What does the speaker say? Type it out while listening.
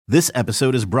This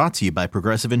episode is brought to you by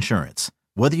Progressive Insurance.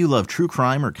 Whether you love true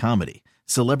crime or comedy,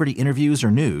 celebrity interviews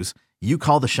or news, you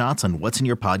call the shots on what's in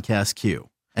your podcast queue.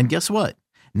 And guess what?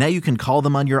 Now you can call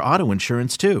them on your auto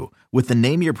insurance too with the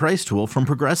Name Your Price tool from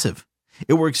Progressive.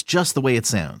 It works just the way it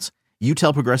sounds. You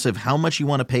tell Progressive how much you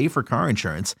want to pay for car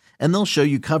insurance, and they'll show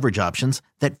you coverage options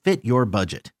that fit your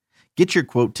budget. Get your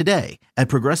quote today at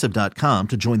Progressive.com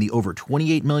to join the over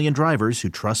 28 million drivers who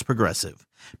trust Progressive.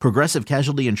 Progressive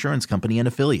Casualty Insurance Company and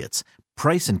Affiliates.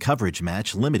 Price and coverage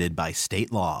match limited by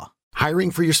state law. Hiring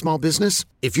for your small business?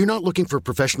 If you're not looking for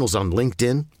professionals on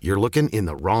LinkedIn, you're looking in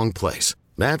the wrong place.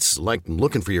 That's like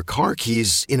looking for your car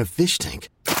keys in a fish tank.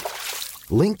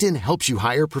 LinkedIn helps you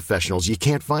hire professionals you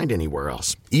can't find anywhere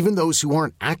else, even those who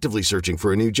aren't actively searching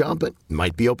for a new job but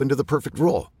might be open to the perfect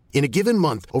role. In a given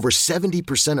month, over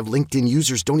 70% of LinkedIn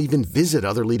users don't even visit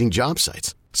other leading job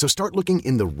sites. So start looking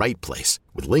in the right place.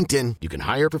 With LinkedIn, you can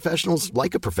hire professionals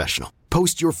like a professional.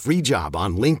 Post your free job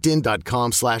on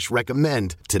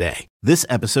linkedin.com/recommend today. This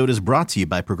episode is brought to you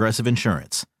by Progressive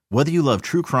Insurance. Whether you love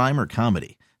true crime or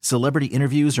comedy, celebrity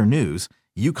interviews or news,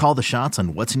 you call the shots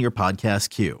on what's in your podcast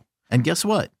queue. And guess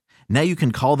what? Now you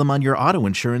can call them on your auto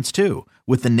insurance too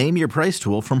with the Name Your Price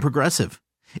tool from Progressive.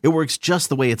 It works just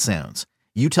the way it sounds.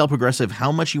 You tell Progressive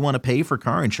how much you want to pay for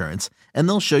car insurance, and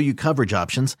they'll show you coverage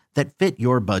options that fit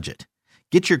your budget.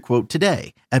 Get your quote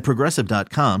today at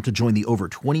Progressive.com to join the over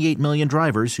 28 million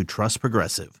drivers who trust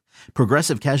Progressive.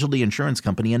 Progressive Casualty Insurance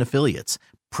Company and Affiliates.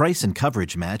 Price and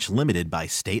coverage match limited by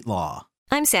state law.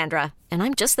 I'm Sandra, and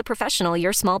I'm just the professional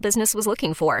your small business was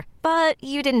looking for. But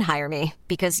you didn't hire me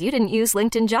because you didn't use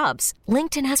LinkedIn Jobs.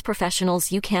 LinkedIn has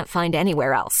professionals you can't find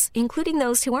anywhere else, including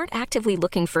those who aren't actively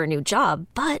looking for a new job,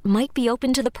 but might be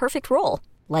open to the perfect role,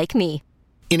 like me.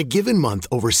 In a given month,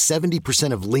 over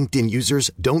 70% of LinkedIn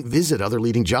users don't visit other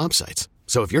leading job sites.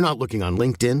 So if you're not looking on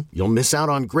LinkedIn, you'll miss out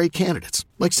on great candidates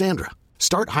like Sandra.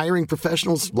 Start hiring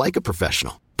professionals like a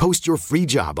professional. Post your free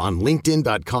job on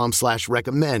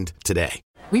linkedin.com/recommend today.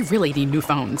 We really need new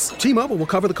phones. T-Mobile will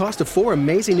cover the cost of 4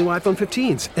 amazing new iPhone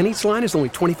 15s, and each line is only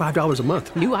 $25 a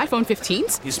month. New iPhone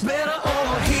 15s? It's better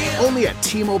over here. Only at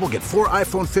T-Mobile, get 4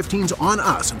 iPhone 15s on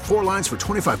us and 4 lines for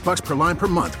 $25 per line per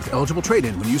month with eligible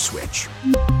trade-in when you switch.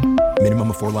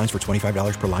 Minimum of 4 lines for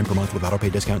 $25 per line per month with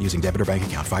autopay discount using debit or bank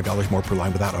account. $5 more per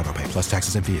line without autopay, plus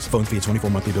taxes and fees. Phone fee at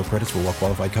 24 monthly bill credits for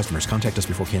well-qualified customers. Contact us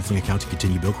before canceling account to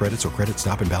continue bill credits or credit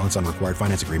stop and balance on required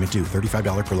finance agreement due.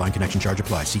 $35 per line connection charge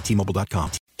applies. See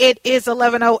T-Mobile.com. It is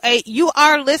 11:08. You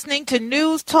are listening to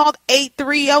News Talk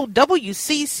 830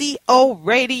 WCCO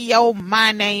Radio.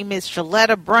 My name is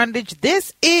Sheletta Brundage.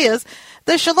 This is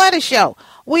the Sheletta Show.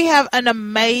 We have an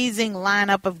amazing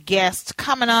lineup of guests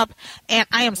coming up, and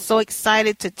I am so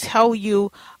excited to tell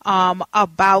you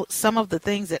about some of the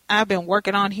things that I've been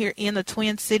working on here in the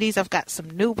Twin Cities. I've got some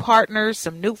new partners,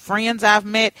 some new friends I've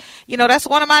met. You know, that's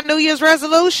one of my New Year's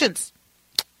resolutions.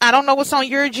 I don't know what's on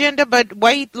your agenda, but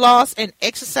weight loss and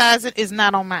exercising is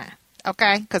not on mine,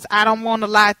 okay? Because I don't want to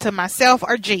lie to myself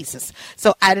or Jesus,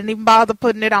 so I didn't even bother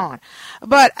putting it on.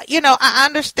 But, you know, I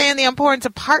understand the importance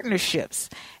of partnerships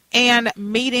and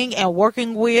meeting and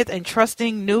working with and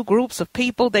trusting new groups of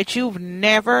people that you've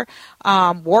never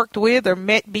worked with or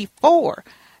met before.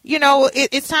 You know,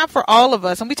 it's time for all of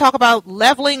us. And we talk about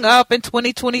leveling up in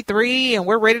 2023, and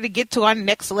we're ready to get to our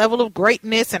next level of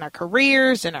greatness in our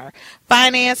careers and our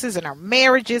finances and our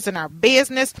marriages and our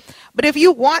business. But if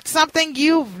you want something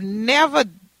you've never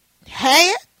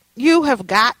had, you have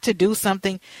got to do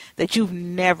something that you've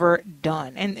never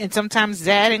done. And sometimes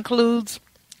that includes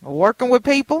working with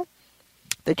people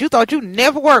that you thought you'd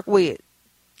never work with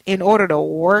in order to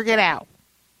work it out.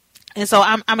 And so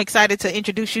I'm excited to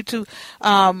introduce you to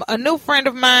a new friend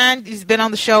of mine. He's been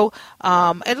on the show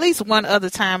at least one other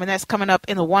time, and that's coming up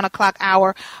in the 1 o'clock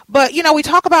hour. But, you know, we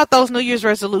talk about those New Year's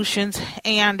resolutions,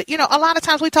 and, you know, a lot of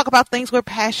times we talk about things we're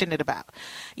passionate about.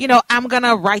 You know, I'm going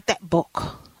to write that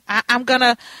book. I'm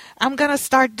gonna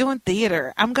start doing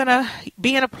theater. I'm going to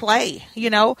be in a play.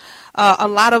 You know, a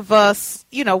lot of us,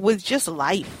 you know, with just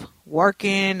life,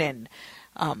 working and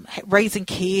raising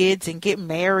kids and getting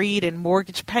married and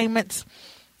mortgage payments,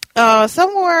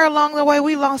 somewhere along the way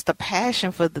we lost a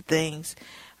passion for the things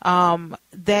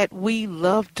that we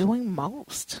love doing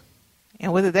most.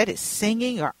 And whether that is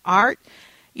singing or art,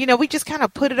 you know, we just kind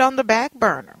of put it on the back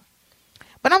burner.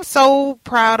 But I'm so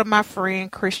proud of my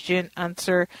friend, Christian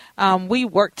Unser. We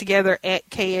worked together at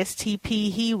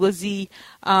KSTP. He was the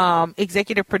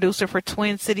executive producer for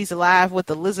Twin Cities Live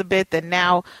with Elizabeth and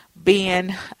now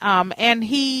Ben. And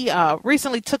he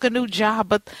recently took a new job.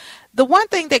 But the one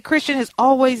thing that Christian has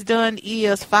always done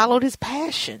is followed his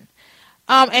passion.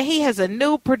 And he has a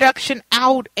new production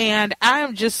out, and I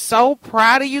am just so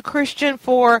proud of you, Christian,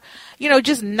 for,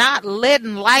 just not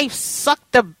letting life suck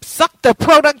the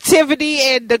productivity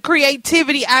and the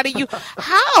creativity out of you.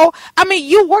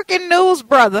 You work in news,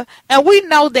 brother, and we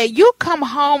know that you come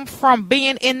home from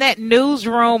being in that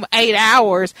newsroom 8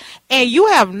 hours and you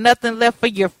have nothing left for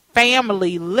your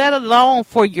family, let alone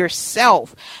for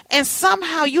yourself. And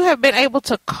somehow you have been able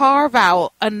to carve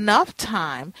out enough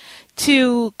time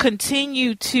to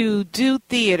continue to do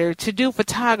theater, to do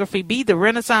photography, be the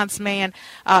Renaissance man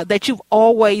that you've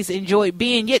always enjoyed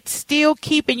being, yet still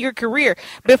keeping your career.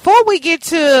 Before we get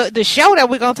to the show that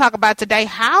we're going to talk about today,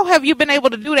 how have you been able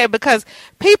to do that? Because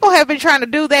people have been trying to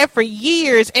do that for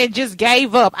years and just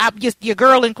gave up, your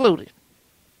girl included.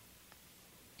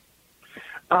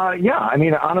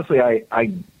 Honestly,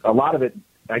 a lot of it,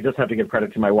 I just have to give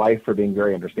credit to my wife for being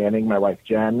very understanding. My wife,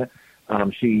 Jen,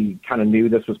 she kind of knew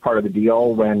this was part of the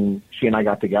deal when she and I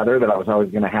got together, that I was always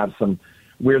going to have some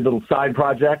weird little side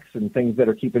projects and things that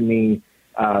are keeping me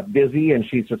busy, and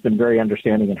she's just been very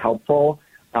understanding and helpful.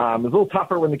 It was a little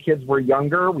tougher when the kids were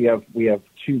younger. We have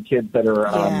 2 kids that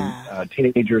are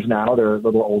teenagers now. They're a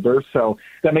little older, so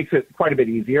that makes it quite a bit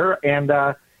easier. And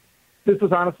this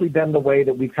has honestly been the way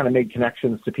that we've kind of made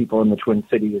connections to people in the Twin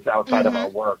Cities outside of our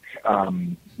work,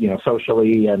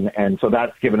 socially. And so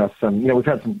that's given us some,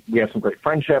 we have some great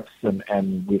friendships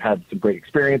and we've had some great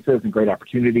experiences and great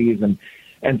opportunities.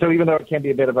 And so even though it can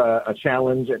be a bit of a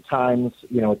challenge at times,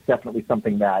 it's definitely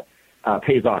something that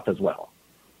pays off as well.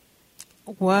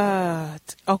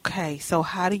 What? Okay. So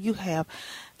how do you have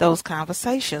those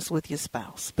conversations with your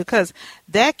spouse? Because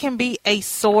that can be a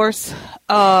source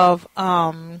of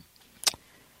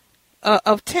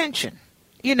tension,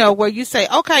 where you say,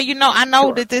 okay, I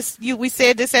know that we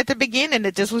said this at the beginning,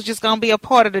 that this was just going to be a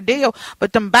part of the deal,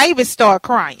 but them babies start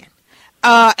crying.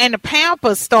 And the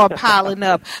Pampers start piling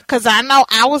up. Cause I know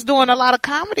I was doing a lot of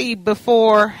comedy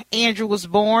before Andrew was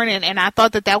born. And I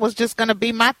thought that was just going to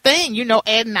be my thing,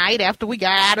 at night after we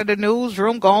got out of the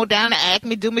newsroom, going down to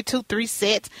Acme, do me 2-3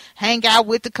 sets, hang out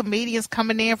with the comedians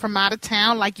coming in from out of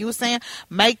town. Like you were saying,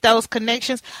 make those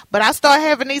connections. But I started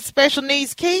having these special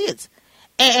needs kids.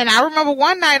 And I remember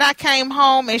one night I came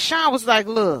home and Sean was like,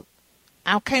 look,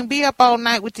 I can't be up all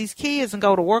night with these kids and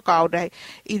go to work all day.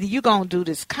 Either you going to do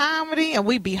this comedy and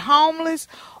we be homeless,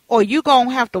 or you going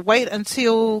to have to wait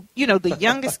until, the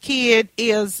youngest kid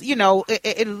is,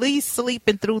 at least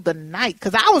sleeping through the night.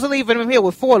 Because I was leaving him here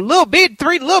with 3 little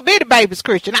bitty babies,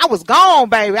 Christian. I was gone,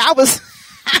 baby. I was...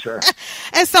 Sure.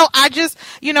 And so I just,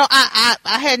 I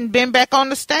hadn't been back on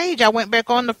the stage. I went back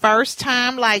on the first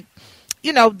time, like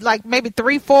maybe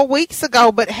 3-4 weeks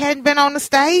ago, but hadn't been on the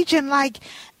stage in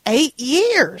 8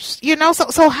 years,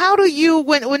 so how do you,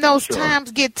 when those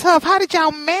times get tough, how did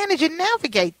y'all manage and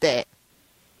navigate that?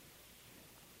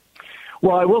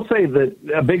 Well, I will say that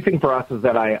a big thing for us is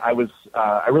that I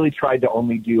really tried to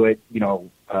only do it,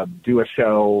 do a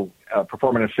show,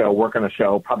 perform in a show, work on a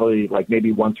show, probably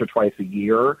maybe once or twice a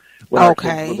year when our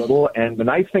kids were little. And the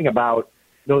nice thing about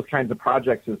those kinds of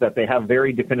projects is that they have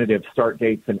very definitive start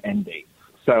dates and end dates.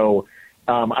 So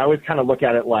I always kind of look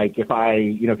at it like if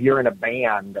you're in a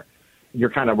band, you're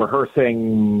kind of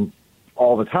rehearsing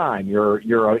all the time. You're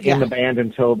in the band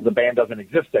until the band doesn't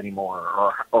exist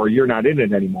anymore, or you're not in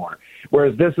it anymore.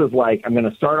 Whereas this is like, I'm going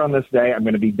to start on this day, I'm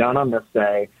going to be done on this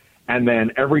day, and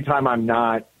then every time I'm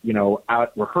not,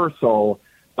 out rehearsal,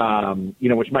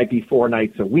 which might be 4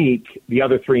 nights a week, the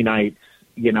other 3 nights,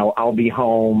 I'll be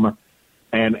home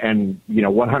and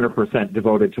 100%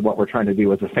 devoted to what we're trying to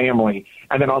do as a family.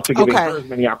 And then also giving her as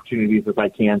many opportunities as I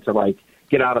can to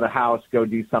get out of the house, go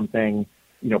do something,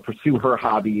 pursue her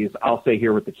hobbies. I'll stay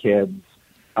here with the kids.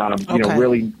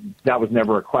 Really, that was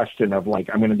never a question of I'm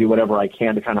going to do whatever I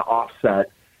can to kind of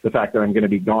offset the fact that I'm going to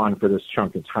be gone for this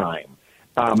chunk of time.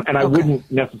 And I wouldn't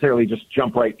necessarily just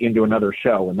jump right into another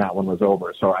show when that one was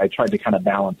over. So I tried to kind of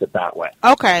balance it that way.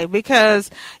 Okay, because,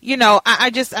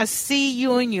 I see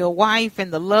you and your wife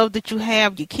and the love that you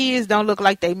have. Your kids don't look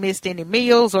like they missed any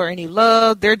meals or any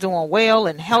love. They're doing well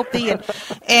and healthy.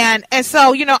 And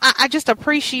so, I just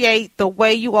appreciate the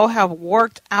way you all have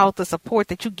worked out the support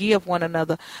that you give one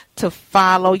another to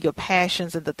follow your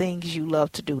passions and the things you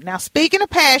love to do. Now, speaking of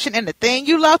passion and the thing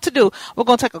you love to do, we're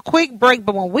going to take a quick break.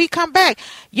 But when we come back,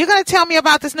 you're going to tell me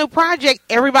about this new project.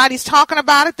 Everybody's talking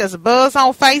about it. There's a buzz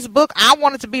on Facebook. I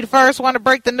wanted to be the first one to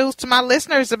break the news to my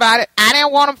listeners about it. I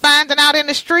didn't want them finding out in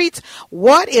the streets.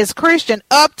 What is Christian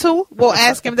up to? We'll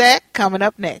ask him that coming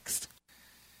up next.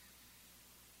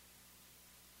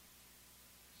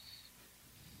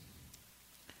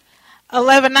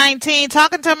 11:19,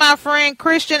 talking to my friend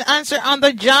Christian Unser on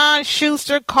the John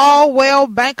Schuster Caldwell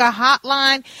Banker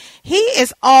Hotline. He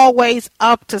is always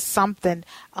up to something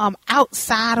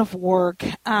outside of work,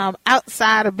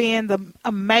 outside of being the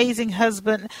amazing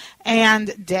husband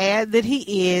and dad that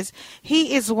he is.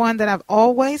 He is one that I've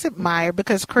always admired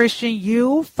because, Christian,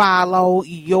 you follow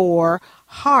your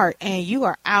heart and you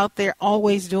are out there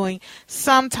always doing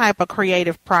some type of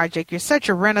creative project. You're such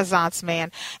a Renaissance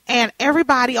man, and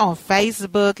everybody on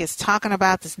Facebook is talking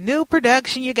about this new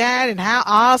production you got and how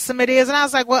awesome it is. And I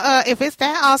was like, well, if it's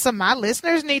that awesome, my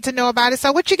listeners need to know about it.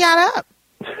 So what you got up?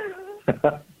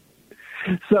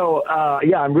 So,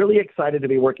 I'm really excited to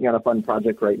be working on a fun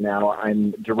project right now.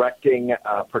 I'm directing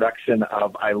a production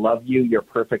of I Love You, You're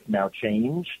Perfect, Now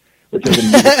Change, which is a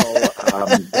musical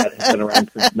that has been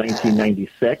around since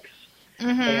 1996.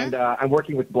 Mm-hmm. And I'm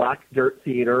working with Black Dirt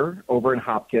Theater over in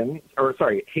Hastings,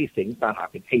 not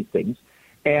Hopkins, Hastings.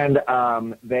 And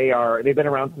they've been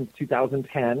around since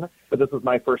 2010, but this was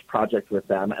my first project with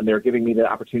them, and they're giving me the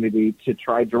opportunity to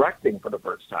try directing for the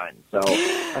first time. So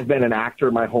I've been an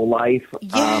actor my whole life.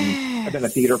 Yes. I've been a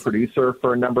theater producer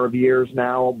for a number of years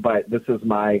now, but this is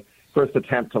my first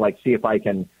attempt to see if I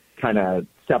can kind of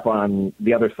step on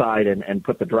the other side and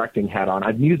put the directing hat on.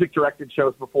 I've music directed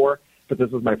shows before, but this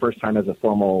was my first time as a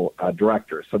formal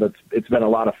director. So it's been a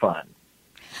lot of fun.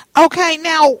 Okay,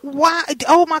 now, why?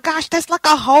 Oh, my gosh, that's like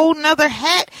a whole nother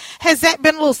hat. Has that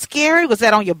been a little scary? Was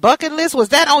that on your bucket list? Was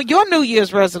that on your New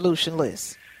Year's resolution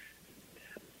list?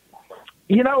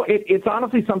 It's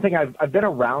honestly something I've been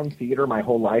around theater my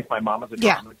whole life. My mom was a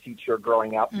drama teacher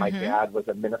growing up. Mm-hmm. My dad was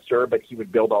a minister, but he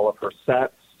would build all of her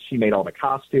sets. She made all the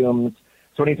costumes.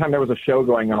 So anytime there was a show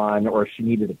going on or she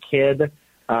needed a kid,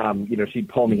 she'd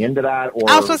pull me into that. Or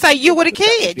I was going to say, you were the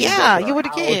kid. Yeah, you were the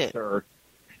kid.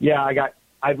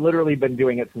 I've literally been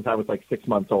doing it since I was 6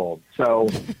 months old. So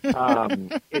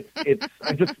it's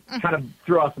I just kind of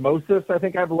through osmosis, I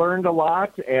think I've learned a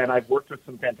lot, and I've worked with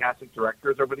some fantastic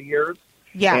directors over the years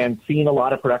and seen a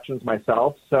lot of productions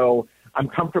myself. So I'm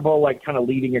comfortable kind of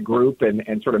leading a group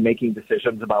and sort of making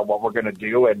decisions about what we're going to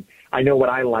do. And I know what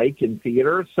I like in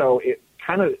theater. So it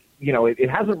kind of, it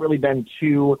hasn't really been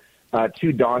too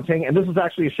daunting. And this is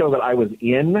actually a show that I was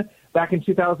in back in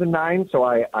 2009, so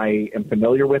I am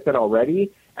familiar with it already.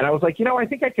 And I was like, I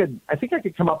think I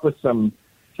could come up with some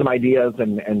ideas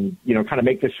and kind of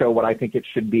make the show what I think it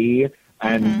should be.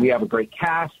 And mm-hmm. we have a great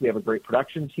cast, we have a great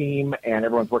production team, and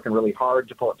everyone's working really hard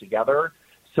to pull it together.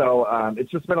 So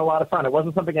it's just been a lot of fun. It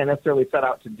wasn't something I necessarily set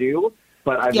out to do,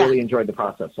 but I've really enjoyed the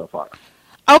process so far.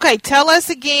 Okay, tell us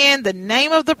again the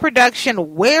name of the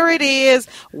production, where it is,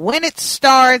 when it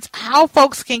starts, how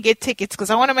folks can get tickets, because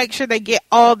I want to make sure they get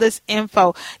all this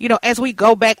info, as we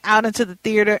go back out into the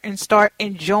theater and start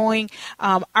enjoying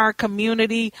our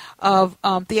community of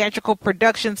theatrical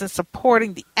productions and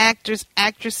supporting the actors,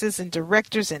 actresses, and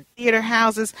directors in theater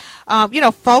houses.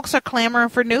 Folks are clamoring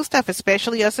for new stuff,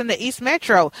 especially us in the East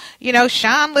Metro.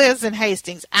 Sean lives in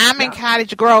Hastings. I'm in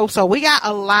Cottage Grove, so we got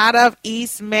a lot of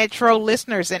East Metro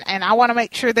listeners. And I want to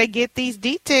make sure they get these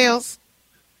details.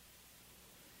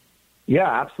 Yeah,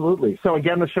 absolutely. So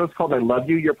again, the show's called I Love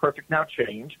You, You're Perfect, Now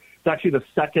Change. It's actually the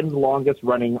second longest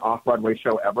running off-Broadway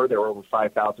show ever. There were over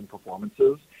 5,000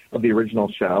 performances of the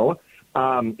original show.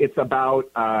 It's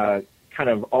about kind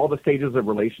of all the stages of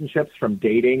relationships, from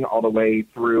dating all the way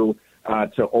through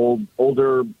to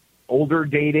older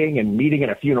dating, and meeting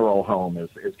in a funeral home is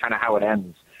kind of how it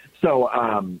ends. So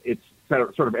it's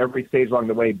sort of every stage along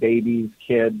the way: babies,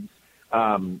 kids,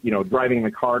 driving in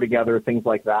the car together, things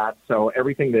like that. So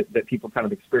everything that people kind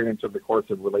of experience over the course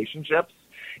of relationships.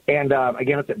 And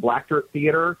again, it's at Black Dirt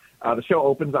Theater. The show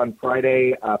opens on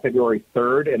Friday, February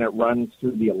 3rd, and it runs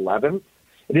through the 11th.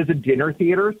 It is a dinner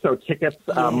theater, so tickets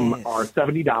are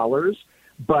 $70,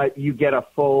 but you get a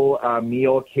full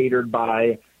meal catered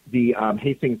by the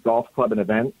Hastings Golf Club and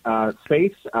Event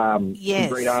space. Some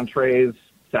great entrees,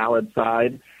 salad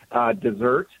side,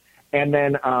 dessert. And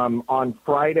then on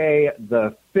Friday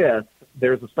the 5th,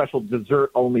 there's a special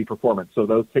dessert-only performance. So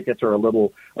those tickets are a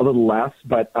little less,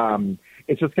 but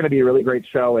it's just going to be a really great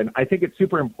show. And I think it's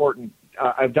super important.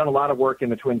 I've done a lot of work in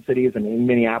the Twin Cities and in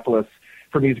Minneapolis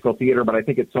for musical theater, but I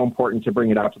think it's so important to bring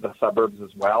it out to the suburbs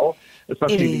as well,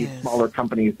 especially these smaller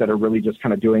companies that are really just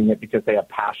kind of doing it because they have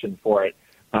passion for it,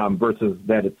 versus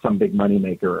that it's some big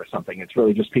moneymaker or something. It's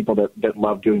really just people that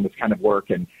love doing this kind of work,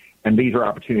 and these are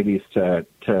opportunities to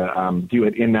do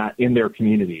it in their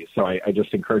communities. So I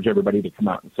just encourage everybody to come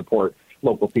out and support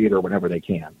local theater whenever they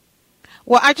can.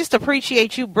 Well, I just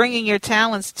appreciate you bringing your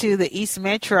talents to the East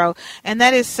Metro, and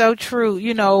that is so true.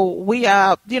 We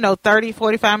are, 30,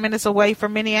 45 minutes away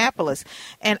from Minneapolis,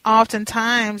 and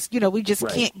oftentimes, we just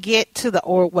can't get to the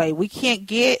Ordway. We can't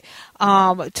get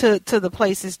to the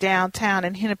places downtown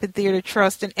and Hennepin Theater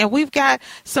Trust, and we've got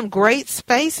some great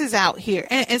spaces out here.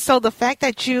 And so the fact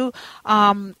that you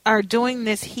are doing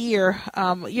this here,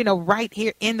 right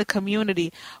here in the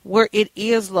community where it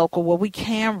is local, where we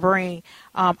can bring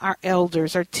our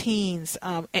elders, our teens,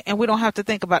 and we don't have to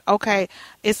think about,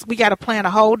 we got to plan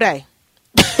a whole day.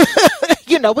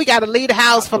 We got to leave the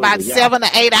house for about 7 to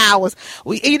 8 hours.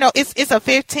 It's a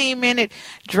 15-minute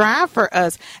drive for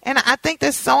us. And I think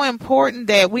that's so important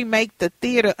that we make the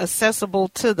theater accessible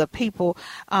to the people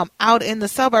out in the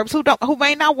suburbs who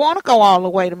may not want to go all the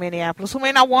way to Minneapolis, who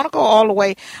may not want to go all the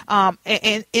way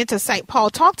into St. Paul.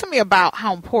 Talk to me about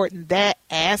how important that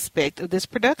aspect of this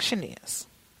production is.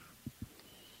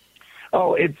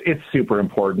 Oh, it's super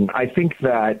important. I think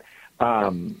that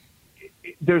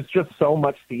there's just so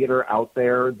much theater out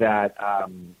there that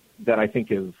I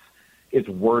think is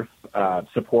worth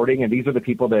supporting. And these are the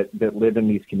people that live in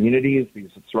these communities, these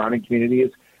surrounding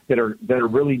communities that are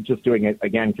really just doing it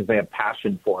again because they have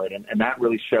passion for it, and that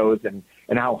really shows and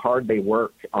how hard they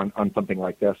work on something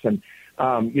like this. And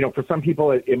for some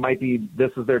people, it might be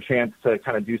this is their chance to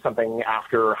kind of do something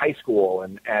after high school,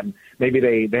 and maybe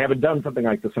they haven't done something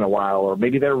like this in a while, or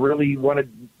maybe they really want to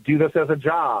do this as a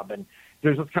job. And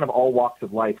there's just kind of all walks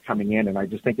of life coming in, and I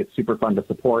just think it's super fun to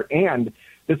support. And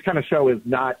this kind of show is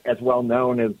not as well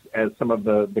known as some of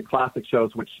the classic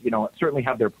shows, which, certainly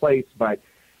have their place, but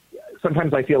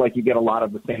sometimes I feel like you get a lot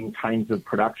of the same kinds of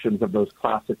productions of those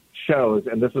classic shows,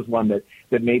 and this is one that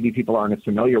maybe people aren't as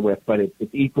familiar with, but it's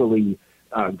equally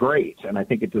great, and I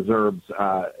think it deserves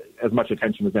as much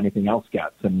attention as anything else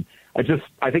gets. And I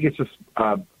think it's just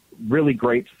really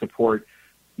great to support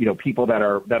people that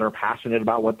are passionate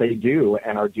about what they do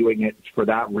and are doing it for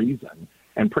that reason,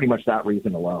 and pretty much that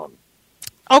reason alone.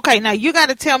 Okay, now you got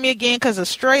to tell me again, because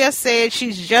Estrella said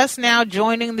she's just now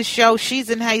joining the show. She's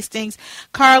in Hastings.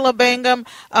 Carla Bingham,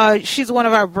 she's one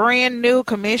of our brand new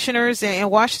commissioners in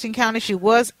Washington County. She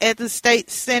was at the state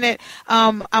Senate.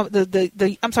 I'm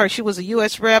sorry, she was a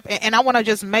U.S. rep. And I want to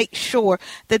just make sure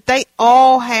that they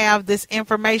all have this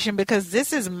information, because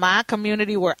this is my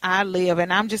community where I live,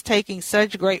 and I'm just taking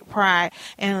such great pride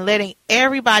in letting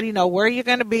everybody know where you're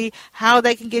going to be, how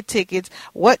they can get tickets,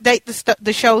 what date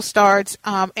the show starts,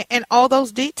 and all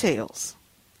those details.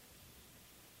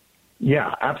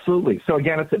 Yeah, absolutely. So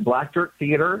again, it's at Black Dirt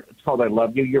Theater. It's called I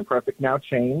Love You, You're Perfect Now,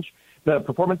 Change. The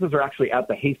performances are actually at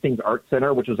the Hastings Art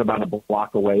Center, which is about a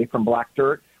block away from Black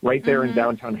Dirt, right there in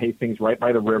downtown Hastings, right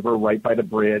by the river, right by the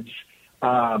bridge.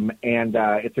 And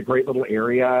it's a great little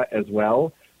area as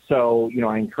well. So,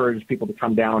 I encourage people to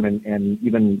come down and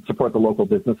even support the local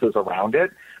businesses around it.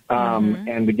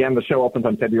 And again, the show opens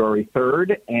on February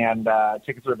 3rd, and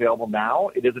tickets are available now.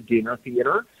 It is a dinner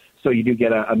theater, so you do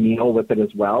get a meal with it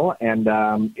as well. And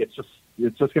it's just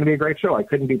going to be a great show. I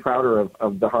couldn't be prouder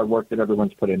of the hard work that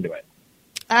everyone's put into it.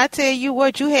 I tell you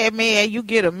what, you had me and you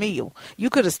get a meal. You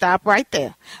could have stopped right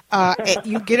there.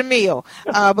 You get a meal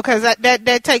because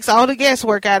that takes all the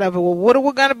guesswork out of it. Well, what are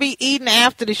we going to be eating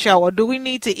after the show, or do we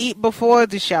need to eat before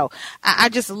the show? I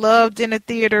just love dinner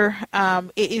theater.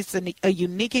 It's a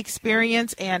unique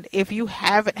experience, and if you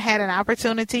haven't had an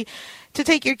opportunity to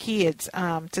take your kids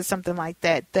to something like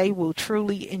that, they will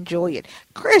truly enjoy it.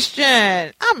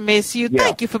 Christian, I miss you. Yeah.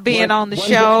 Thank you for being on the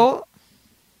show.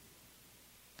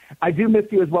 I do miss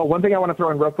you as well. One thing I want to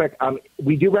throw in real quick,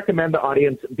 we do recommend the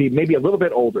audience be maybe a little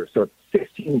bit older, so it's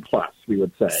 16 plus, we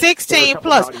would say. 16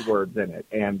 plus. Naughty words in it.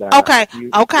 And, okay,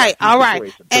 all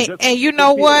right. And you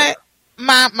know what?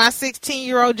 My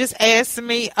 16-year-old just asked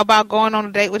me about going on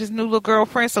a date with his new little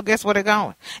girlfriend, so guess where they're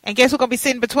going? And guess who's going to be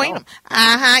sitting between them?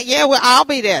 Yeah, we'll all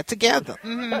be there together.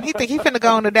 He think he finna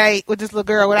go on a date with this little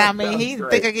girl without me. He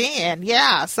think again.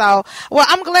 Yeah, so, well,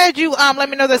 I'm glad you let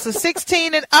me know this is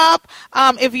 16 and up.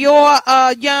 If you're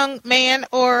a young man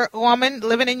or woman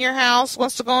living in your house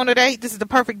wants to go on a date, this is the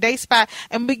perfect date spot.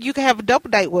 And you can have a double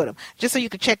date with him, just so you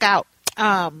can check out,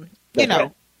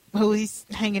 who he's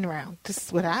hanging around. This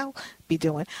is what I'll be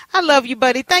doing. I love you,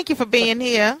 buddy. Thank you for being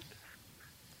here.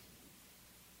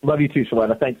 Love you too,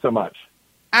 Sheletta. Thanks so much.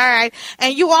 All right.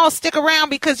 And you all stick around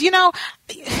because,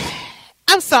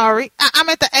 I'm sorry. I'm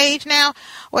at the age now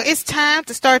where it's time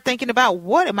to start thinking about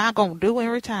what am I going to do in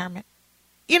retirement.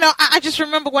 I just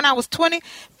remember when I was 20,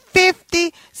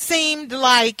 50 seemed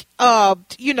like,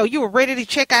 you were ready to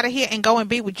check out of here and go and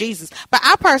be with Jesus. But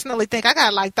I personally think I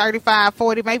got like 35,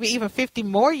 40, maybe even 50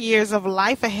 more years of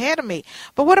life ahead of me.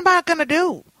 But what am I going to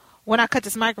do? when I cut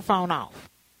this microphone off?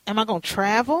 Am I going to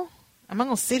travel? Am I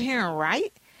going to sit here and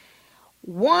write?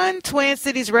 One Twin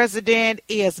Cities resident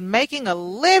is making a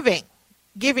living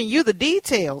giving you the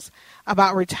details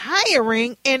about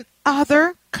retiring in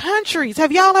other countries.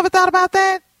 Have y'all ever thought about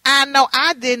that? I know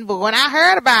I didn't, but when I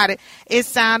heard about it, it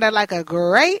sounded like a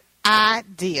great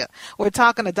idea. We're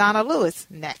talking to Donna Lewis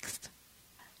next.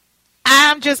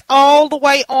 I'm just all the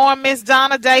way on Miss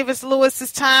Donna Davis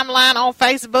Lewis's timeline on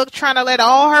Facebook, trying to let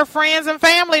all her friends and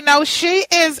family know she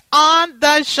is on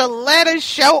the Sheletta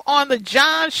Show on the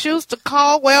John Schuster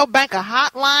Caldwell Banker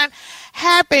Hotline.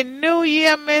 Happy New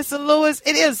Year, Miss Lewis.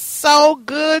 It is so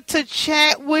good to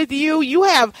chat with you. You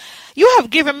have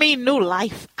given me new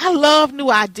life. I love new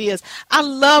ideas. I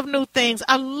love new things.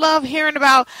 I love hearing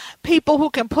about people who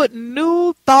can put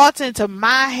new thoughts into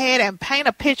my head and paint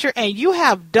a picture. And you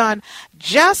have done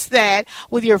just that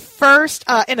with your first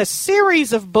in a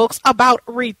series of books about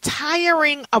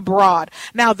retiring abroad.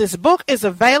 Now, this book is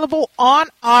available on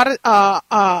Audible.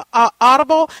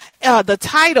 The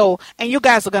title, and you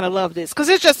guys are going to love this because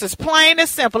it's just as plain as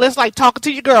simple. It's like talking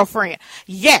to your girlfriend.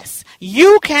 Yes,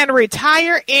 you can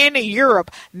retire in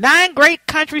Europe. 9 great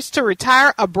countries to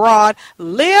retire abroad.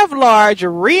 Live large,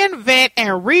 reinvent,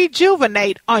 and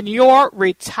rejuvenate on your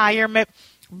retirement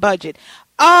budget.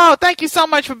 Oh, thank you so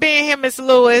much for being here, Miss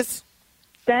Lewis.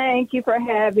 Thank you for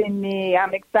having me.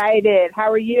 I'm excited.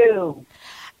 How are you?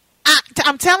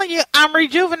 I'm telling you, I'm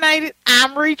rejuvenated.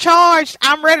 I'm recharged.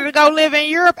 I'm ready to go live in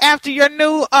Europe after your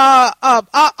new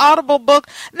Audible book.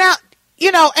 Now,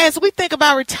 you know, as we think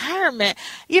about retirement,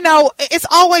 you know, it's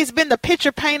always been the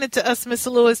picture painted to us, Miss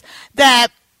Lewis, that,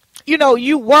 you know,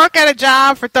 you work at a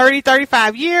job for 30,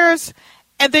 35 years,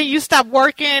 and then you stop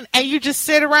working and you just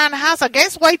sit around the house. I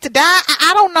guess wait to die.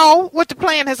 I don't know what the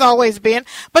plan has always been,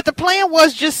 but the plan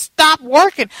was just stop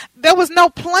working. There was no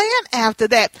plan after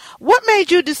that. What made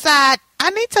you decide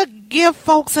I need to give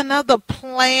folks another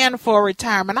plan for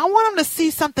retirement? I want them to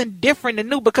see something different and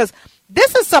new because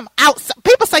this is some outside.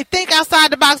 People say think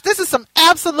outside the box. This is some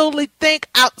absolutely think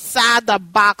outside the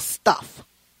box stuff.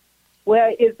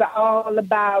 Well, it's all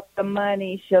about the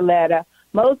money, Sheletta.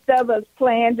 Most of us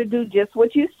plan to do just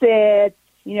what you said.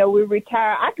 You know, we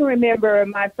retire. I can remember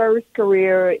my first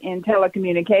career in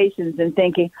telecommunications and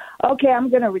thinking, okay, I'm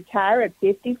going to retire at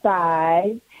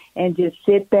 55 and just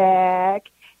sit back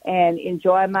and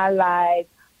enjoy my life.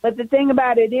 But the thing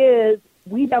about it is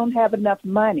we don't have enough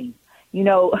money. You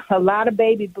know, a lot of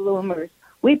baby bloomers,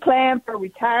 we plan for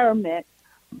retirement,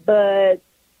 but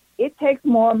it takes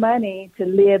more money to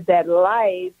live that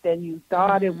life than you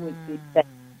thought it would be.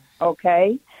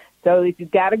 Okay? So if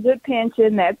you've got a good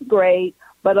pension, that's great.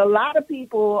 But a lot of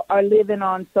people are living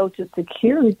on Social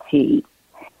Security,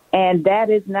 and that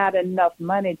is not enough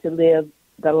money to live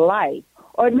the life,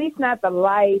 or at least not the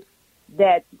life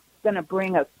that's going to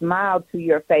bring a smile to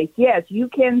your face. Yes, you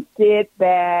can sit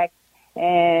back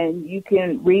and you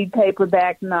can read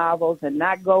paperback novels and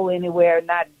not go anywhere,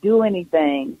 not do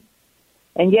anything.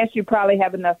 And yes, you probably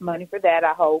have enough money for that,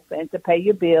 I hope, and to pay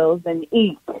your bills and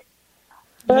eat.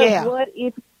 But yeah.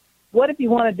 What if you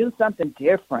want to do something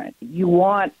different? You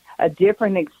want a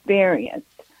different experience.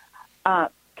 I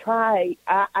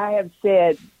have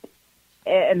said,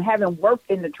 and having worked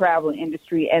in the travel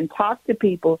industry and talked to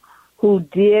people who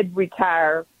did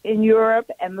retire in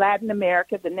Europe and Latin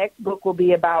America, the next book will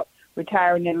be about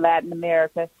retiring in Latin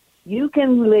America. You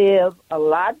can live a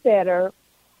lot better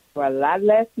for a lot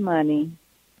less money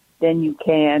than you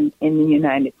can in the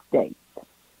United States.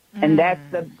 And that's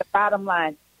the bottom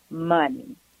line,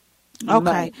 money. Okay.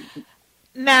 Money.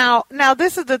 Now,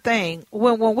 this is the thing.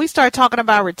 When we start talking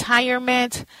about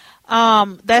retirement,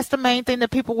 that's the main thing that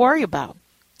people worry about.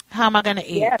 How am I going to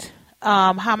eat? Yes. How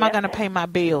am I going to pay my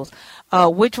bills?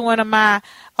 Which one of my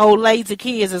old lazy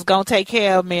kids is going to take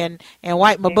care of me and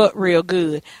wipe my butt real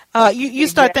good? You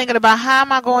start thinking about how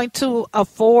am I going to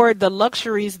afford the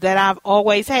luxuries that I've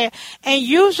always had? And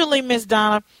usually, Miss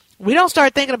Donna, we don't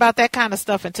start thinking about that kind of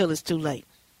stuff until it's too late.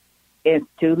 It's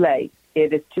too late.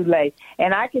 It is too late.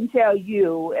 And I can tell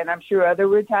you, and I'm sure other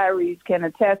retirees can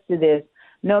attest to this,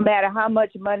 no matter how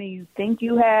much money you think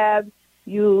you have,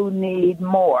 you need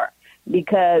more.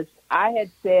 Because I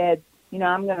had said, you know,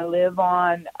 I'm going to live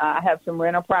on, I have some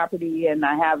rental property and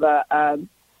I have a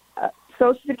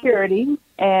Social Security.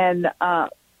 And I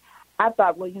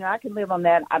thought, well, you know, I can live on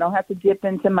that. I don't have to dip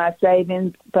into my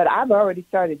savings, but I've already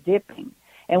started dipping.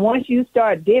 And once you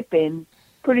start dipping,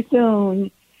 pretty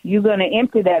soon you're going to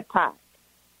empty that pot.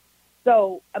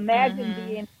 So imagine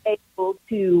being able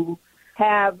to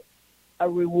have a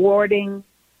rewarding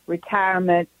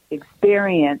retirement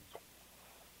experience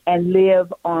and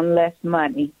live on less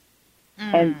money.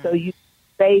 And so you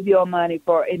save your money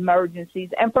for emergencies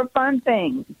and for fun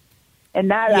things.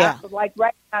 And that, like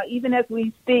right now, even as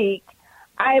we speak,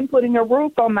 I am putting a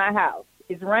roof on my house.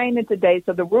 It's raining today,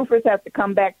 so the roofers have to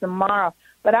come back tomorrow.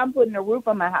 But I'm putting a roof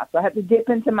on my house, so I have to dip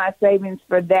into my savings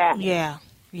for that. Yeah.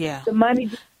 The money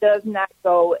just does not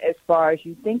go as far as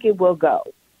you think it will go.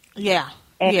 Yeah.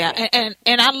 And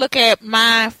I look at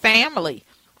my family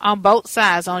on both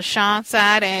sides, on Sean's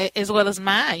side as well as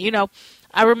mine. You know,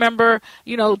 I remember,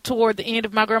 you know, toward the end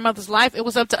of my grandmother's life, it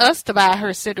was up to us to buy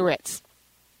her cigarettes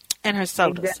and her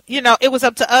sodas. Exactly. You know, it was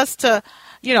up to us to,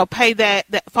 you know, pay that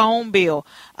phone bill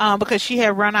because she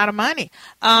had run out of money.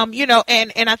 You know,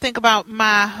 and I think about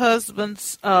my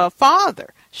husband's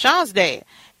father, Sean's dad,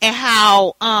 and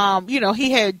how, you know,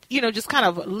 he had, you know, just kind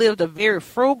of lived a very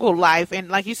frugal life. And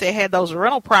like you said, had those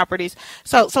rental properties.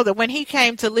 So that when he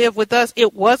came to live with us,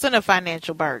 it wasn't a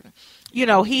financial burden. You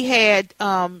know, he had,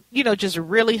 you know, just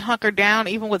really hunkered down,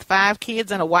 even with 5 kids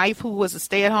and a wife who was a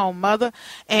stay-at-home mother,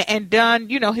 and done,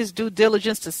 you know, his due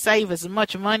diligence to save as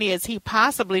much money as he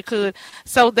possibly could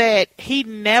so that he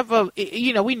never,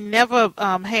 you know, we never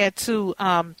had to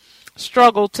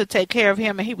struggle to take care of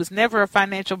him, and he was never a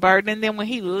financial burden. And then when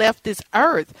he left this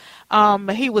earth,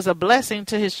 he was a blessing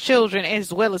to his children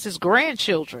as well as his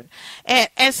grandchildren.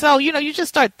 And so, you know, you just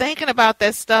start thinking about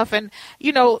that stuff, and,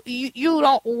 you know, you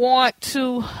don't want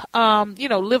to, you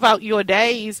know, live out your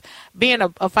days being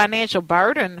a financial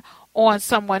burden on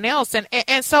someone else.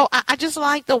 And so I just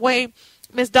like the way,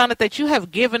 Ms. Donna, that you have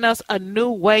given us a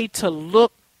new way to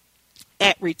look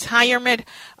at retirement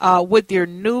with your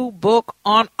new book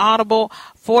on Audible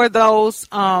for those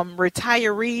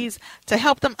retirees to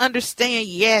help them understand,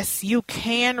 yes, you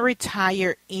can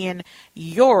retire in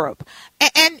Europe.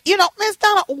 And you know, Ms.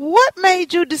 Donna, what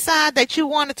made you decide that you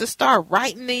wanted to start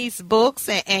writing these books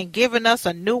and giving us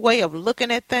a new way of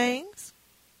looking at things?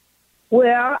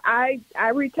 Well, I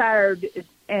retired,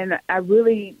 and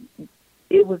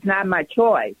it was not my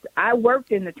choice. I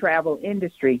worked in the travel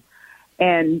industry,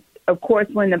 and of course,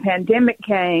 when the pandemic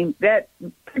came, that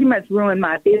pretty much ruined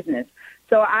my business.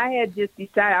 So I had just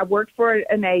decided, I worked for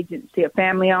an agency, a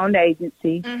family-owned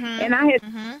agency, and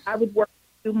I would work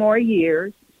 2 more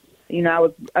years. You know, I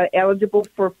was eligible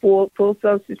for full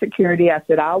Social Security. I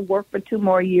said, I'll work for 2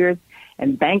 more years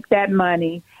and bank that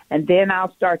money, and then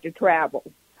I'll start to travel.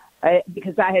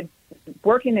 Because I had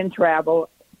working in travel,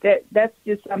 that's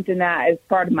just something that is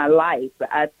part of my life.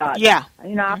 I thought,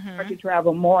 you know, I'll start to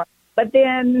travel more. But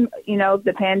then, you know,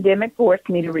 the pandemic forced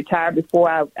me to retire before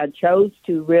I chose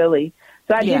to, really.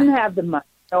 So I didn't have the money.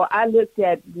 So I looked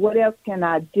at what else can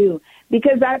I do?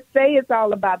 Because I say it's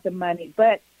all about the money,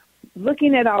 but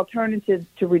looking at alternatives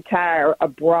to retire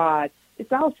abroad,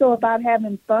 it's also about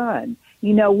having fun.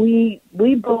 You know, we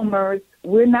boomers,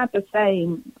 we're not the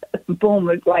same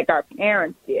boomers like our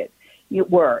parents did. You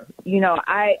know,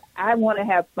 I want to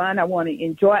have fun. I want to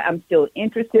enjoy. I'm still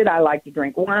interested. I like to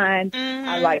drink wine.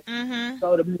 I like to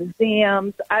go to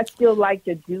museums. I still like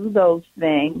to do those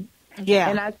things. Yeah.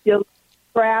 And I still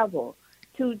travel.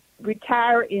 To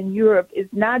retire in Europe is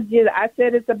not just, I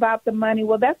said it's about the money.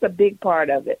 Well, that's a big part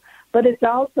of it. But it's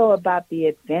also about the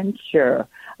adventure,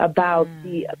 about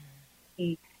the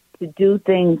ability to do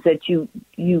things that you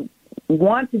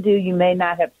want to do. You may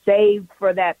not have saved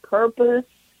for that purpose.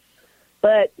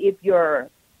 But if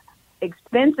your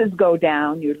expenses go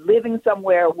down, you're living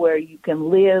somewhere where you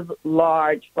can live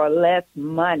large for less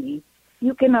money,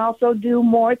 you can also do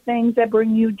more things that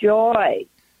bring you joy.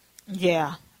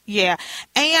 Yeah.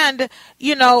 And,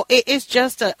 you know, it's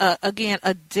just, again,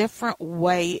 a different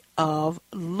way of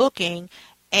looking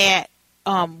at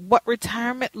what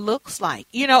retirement looks like,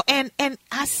 you know, and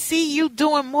I see you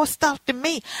doing more stuff than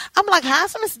me. I'm like,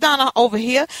 how's Miss Donna over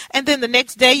here? And then the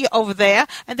next day you're over there,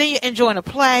 and then you're enjoying a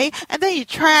play, and then you're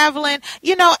traveling,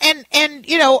 you know, and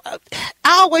you know,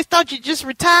 I always thought you'd just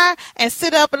retire and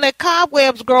sit up and let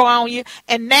cobwebs grow on you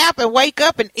and nap and wake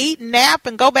up and eat and nap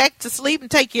and go back to sleep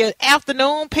and take your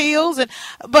afternoon pills.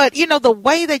 But, you know, the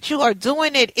way that you are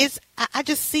doing it is, I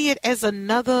just see it as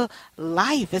another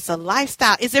life. It's a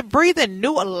lifestyle. Is it breathing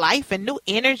new life and new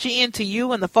energy into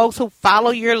you and the folks who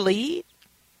follow your lead?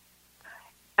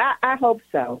 I hope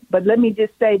so. But let me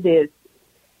just say this.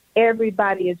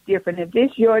 Everybody is different. If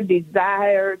it's your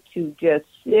desire to just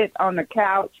sit on the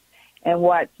couch and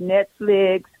watch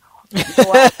Netflix, that's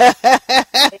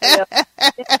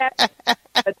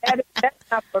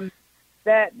not for me.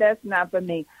 That's not for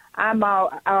me.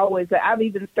 I've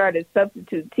even started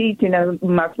substitute teaching, and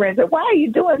my friends say, why are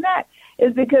you doing that?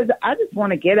 It's because I just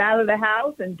want to get out of the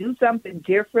house and do something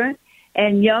different.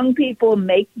 And young people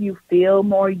make you feel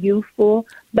more youthful.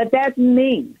 But that's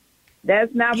me.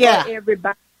 That's not for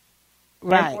everybody.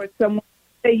 Right. That's for someone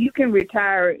say you can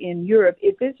retire in Europe.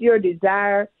 If it's your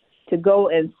desire to go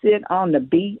and sit on the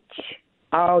beach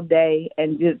all day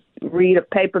and just read a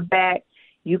paperback,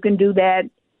 you can do that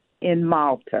in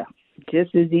Malta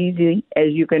just as easy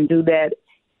as you can do that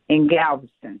in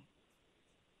Galveston.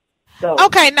 So,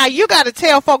 okay, now you got to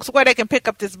tell folks where they can pick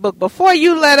up this book. Before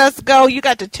you let us go, you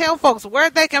got to tell folks where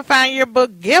they can find your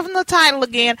book. Give them the title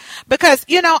again, because,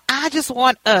 I just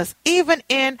want us, even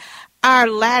in our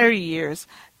latter years,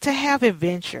 to have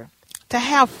adventure, to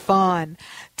have fun,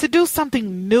 to do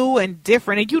something new and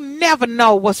different. And you never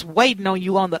know what's waiting on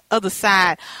you on the other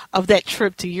side of that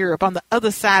trip to Europe, on the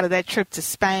other side of that trip to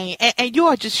Spain. And you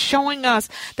are just showing us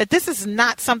that this is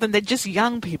not something that just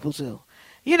young people do.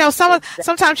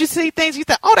 Sometimes you see things, you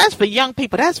think, oh, that's for young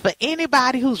people. That's for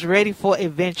anybody who's ready for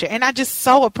adventure. And I just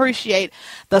so appreciate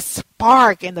the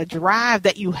spark and the drive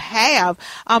that you have.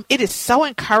 It is so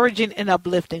encouraging and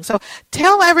uplifting. So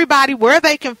tell everybody where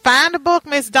they can find the book,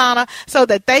 Miss Donna, so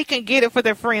that they can get it for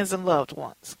their friends and loved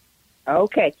ones.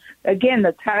 Okay. Again,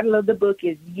 the title of the book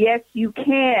is Yes, You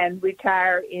Can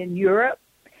Retire in Europe.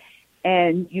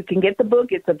 And you can get the book.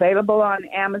 It's available on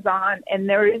Amazon. And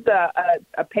there is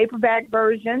a paperback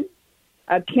version,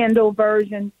 a Kindle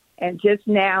version, and just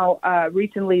now,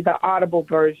 recently, the Audible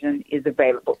version is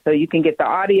available. So you can get the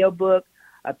audio book,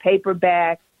 a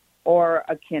paperback, or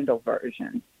a Kindle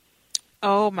version.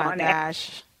 Oh, my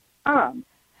gosh.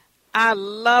 I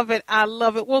love it. I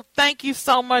love it. Well, thank you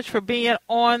so much for being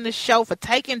on the show, for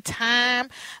taking time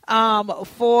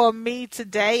for me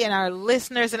today and our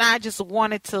listeners. And I just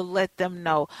wanted to let them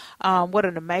know what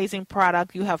an amazing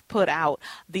product you have put out,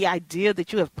 the idea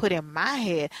that you have put in my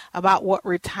head about what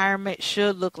retirement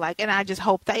should look like. And I just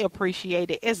hope they appreciate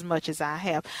it as much as I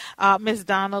have. Ms.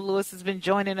 Donna Lewis has been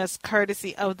joining us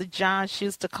courtesy of the John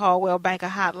Schuster Caldwell Banker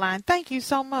Hotline. Thank you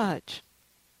so much.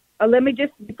 Let me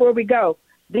just, before we go,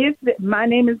 my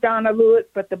name is Donna Lewis,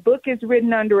 but the book is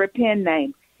written under a pen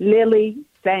name, Lily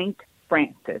St.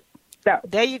 Francis. So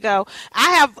there you go.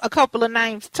 I have a couple of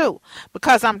names too,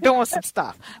 because I'm doing some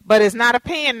stuff, but it's not a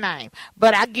pen name,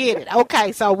 but I get it.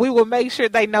 Okay. So we will make sure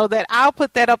they know that. I'll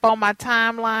put that up on my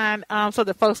timeline so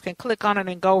that folks can click on it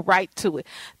and go right to it.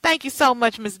 Thank you so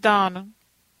much, Ms. Donna.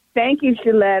 Thank you,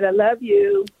 Sheletta. Love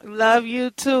you. Love you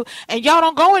too. And y'all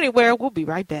don't go anywhere. We'll be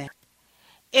right back.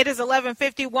 It is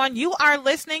 11:51. You are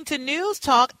listening to News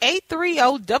Talk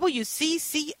 830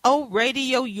 WCCO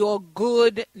Radio, your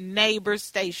good neighbor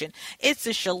station. It's the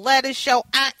Sheletta Show.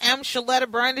 I am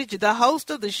Sheletta Brundage, the host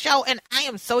of the show, and I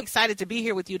am so excited to be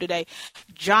here with you today.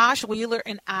 Josh Wheeler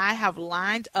and I have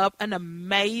lined up an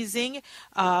amazing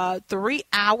 3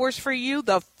 hours for you.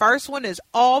 The first one is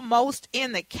almost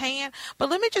in the can, but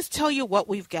let me just tell you what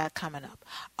we've got coming up.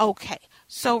 Okay.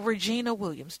 So Regina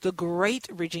Williams, the great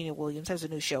Regina Williams, has a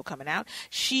new show coming out.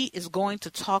 She is going to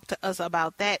talk to us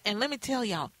about that. And let me tell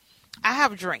y'all, I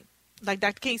have a dream. Like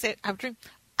Dr. King said, I have a dream.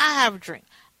 I have a dream.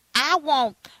 I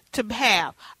want to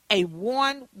have a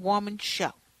one-woman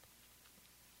show.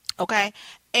 Okay?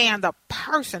 And the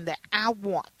person that I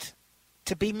want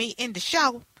to be me in the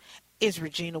show is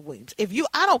Regina Williams.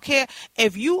 I don't care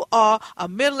if you are a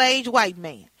middle-aged white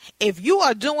man. If you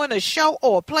are doing a show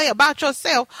or a play about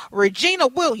yourself, Regina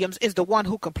Williams is the one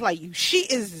who can play you. She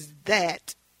is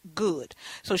that good.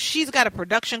 So she's got a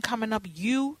production coming up.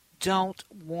 You don't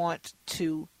want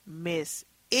to miss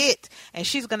it. And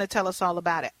she's going to tell us all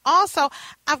about it. Also,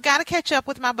 I've got to catch up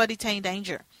with my buddy Tane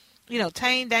Danger.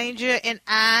 Tane Danger and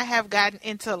I have gotten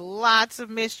into lots of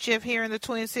mischief here in the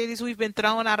Twin Cities. We've been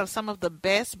thrown out of some of the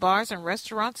best bars and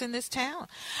restaurants in this town.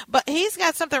 But he's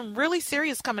got something really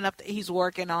serious coming up that he's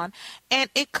working on, and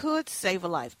it could save a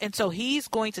life. And so he's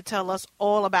going to tell us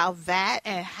all about that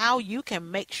and how you can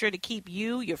make sure to keep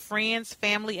you, your friends,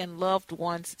 family, and loved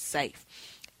ones safe.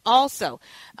 Also,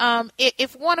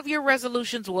 if one of your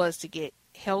resolutions was to get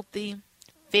healthy,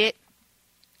 fit,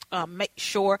 make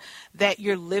sure that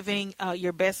you're living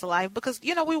your best life, because,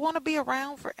 we want to be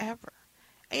around forever.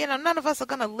 And, none of us are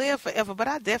going to live forever, but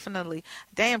I definitely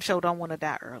damn sure don't want to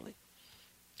die early.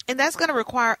 And that's going to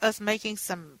require us making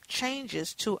some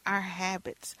changes to our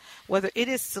habits, whether it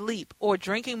is sleep or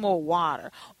drinking more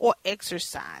water or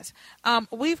exercise.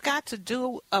 We've got to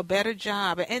do a better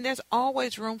job, and there's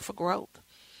always room for growth.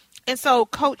 And so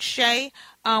Coach Shay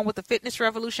with the Fitness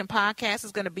Revolution podcast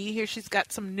is going to be here. She's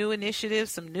got some new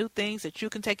initiatives, some new things that you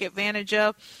can take advantage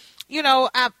of.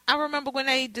 I remember when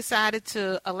they decided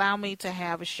to allow me to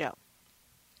have a show.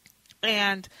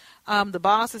 And the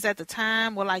bosses at the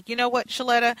time were like, you know what,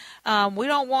 Sheletta, we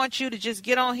don't want you to just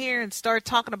get on here and start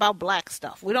talking about black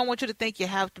stuff. We don't want you to think you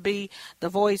have to be the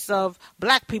voice of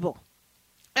black people.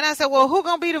 And I said, well, who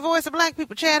going to be the voice of black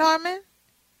people? Chad Hartman?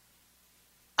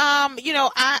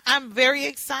 I'm very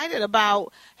excited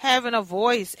about having a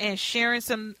voice and sharing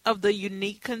some of the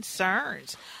unique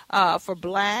concerns for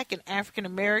Black and African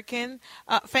American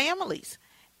families,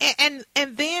 and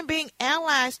then being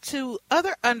allies to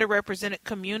other underrepresented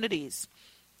communities.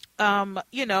 My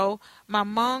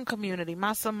Hmong community,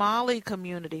 my Somali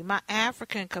community, my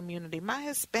African community, my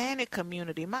Hispanic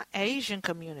community, my Asian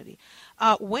community,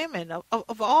 women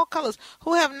of all colors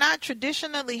who have not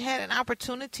traditionally had an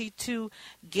opportunity to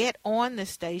get on the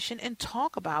station and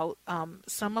talk about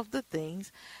some of the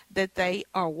things that they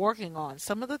are working on,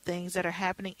 some of the things that are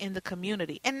happening in the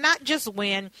community, and not just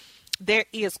when there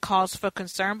is cause for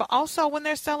concern, but also when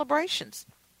there's celebrations.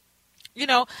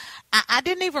 I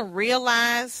didn't even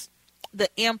realize the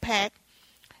impact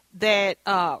that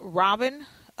Robin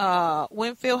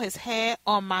Winfield has had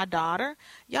on my daughter.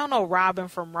 Y'all know Robin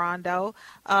from Rondo.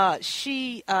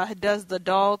 She does the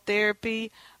doll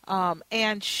therapy,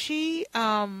 and she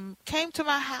came to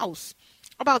my house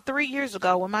about 3 years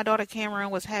ago when my daughter Cameron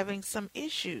was having some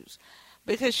issues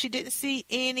because she didn't see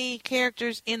any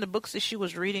characters in the books that she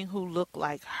was reading who looked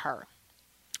like her.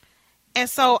 And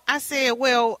so I said,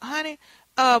 well, honey,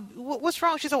 what's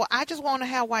wrong? She said, well, I just want to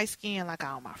have white skin like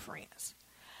all my friends.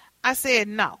 I said,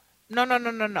 no.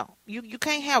 You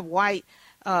can't have white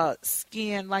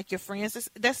skin like your friends.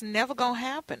 That's never going to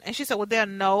happen. And she said, well, there are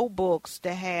no books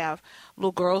that have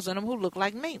little girls in them who look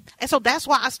like me. And so that's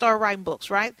why I started writing books,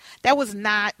 right? That was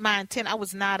not my intent.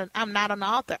 I'm not an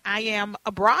author. I am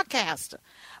a broadcaster.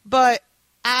 But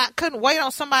I couldn't wait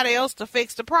on somebody else to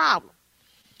fix the problem.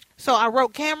 So I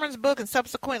wrote Cameron's book and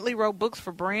subsequently wrote books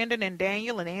for Brandon and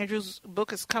Daniel, and Andrew's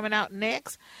book is coming out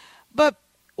next. But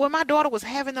when my daughter was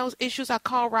having those issues, I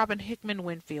called Robin Hickman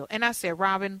Winfield, and I said,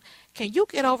 Robin, can you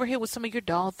get over here with some of your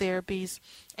doll therapies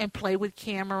and play with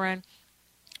Cameron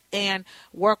and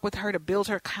work with her to build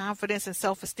her confidence and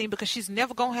self-esteem, because she's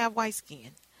never going to have white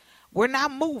skin. We're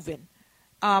not moving,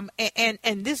 and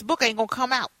this book ain't going to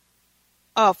come out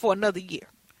for another year.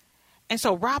 And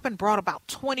so Robin brought about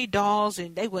 20 dolls,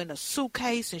 and they were in a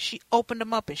suitcase, and she opened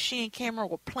them up, and she and Cameron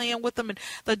were playing with them, and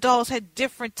the dolls had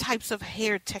different types of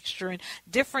hair texture and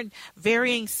different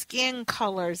varying skin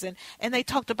colors, and they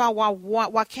talked about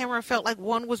why Cameron felt like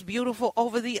one was beautiful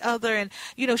over the other, and,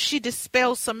 she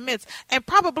dispelled some myths. And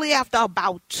probably after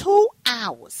about 2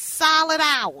 hours, solid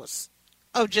hours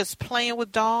of just playing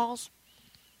with dolls,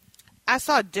 I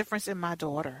saw a difference in my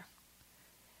daughter.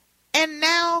 And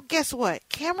now, guess what?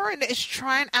 Cameron is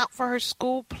trying out for her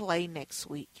school play next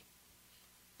week.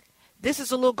 This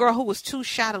is a little girl who was too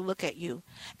shy to look at you.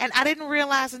 And I didn't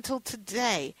realize until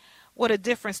today what a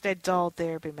difference that doll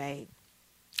therapy made.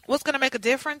 What's going to make a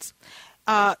difference?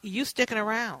 You sticking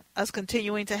around, us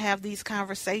continuing to have these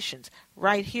conversations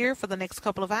right here for the next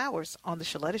couple of hours on The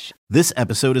Sheletta Show. This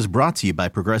episode is brought to you by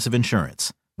Progressive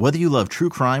Insurance. Whether you love true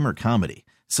crime or comedy,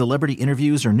 celebrity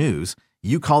interviews or news,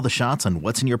 you call the shots on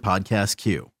what's in your podcast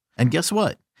queue. And guess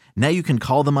what? Now you can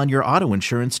call them on your auto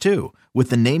insurance too with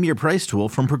the Name Your Price tool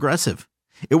from Progressive.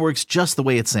 It works just the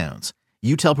way it sounds.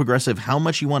 You tell Progressive how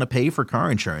much you want to pay for car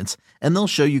insurance, and they'll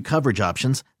show you coverage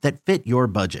options that fit your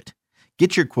budget.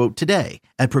 Get your quote today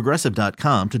at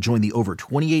Progressive.com to join the over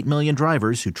 28 million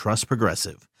drivers who trust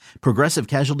Progressive. Progressive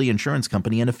Casualty Insurance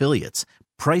Company and Affiliates.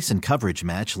 Price and coverage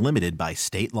match limited by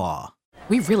state law.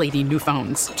 We really need new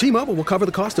phones. T-Mobile will cover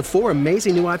the cost of 4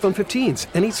 amazing new iPhone 15s,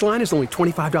 and each line is only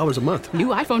 $25 a month. New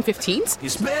iPhone 15s?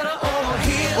 It's better over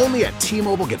here. Only at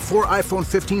T-Mobile, get 4 iPhone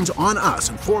 15s on us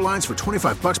and 4 lines for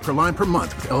 $25 per line per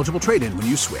month with eligible trade-in when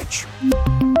you switch.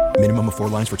 Minimum of 4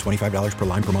 lines for $25 per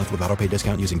line per month with auto-pay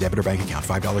discount using debit or bank account.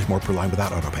 $5 more per line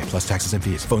without auto-pay, plus taxes and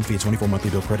fees. Phone fee at 24 monthly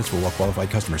bill credits for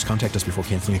well-qualified customers. Contact us before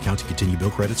canceling account to continue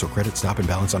bill credits or credit stop and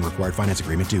balance on required finance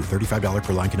agreement due. $35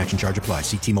 per line connection charge applies.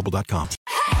 See T-Mobile.com.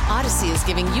 Odyssey is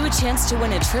giving you a chance to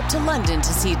win a trip to London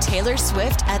to see Taylor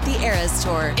Swift at the Eras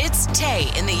Tour. It's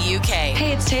Tay in the UK.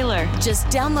 Hey, it's Taylor. Just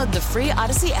download the free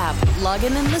Odyssey app, log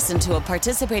in and listen to a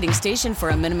participating station for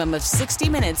a minimum of 60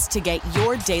 minutes to get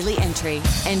your daily entry.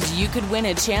 And you could win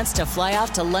a chance to fly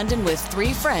off to London with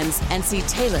 3 friends and see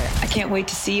Taylor. I can't wait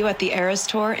to see you at the Eras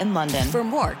Tour in London. For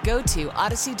more, go to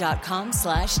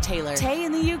odyssey.com/Taylor. Tay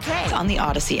in the UK. It's on the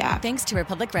Odyssey app. Thanks to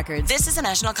Republic Records. This is a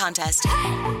national contest.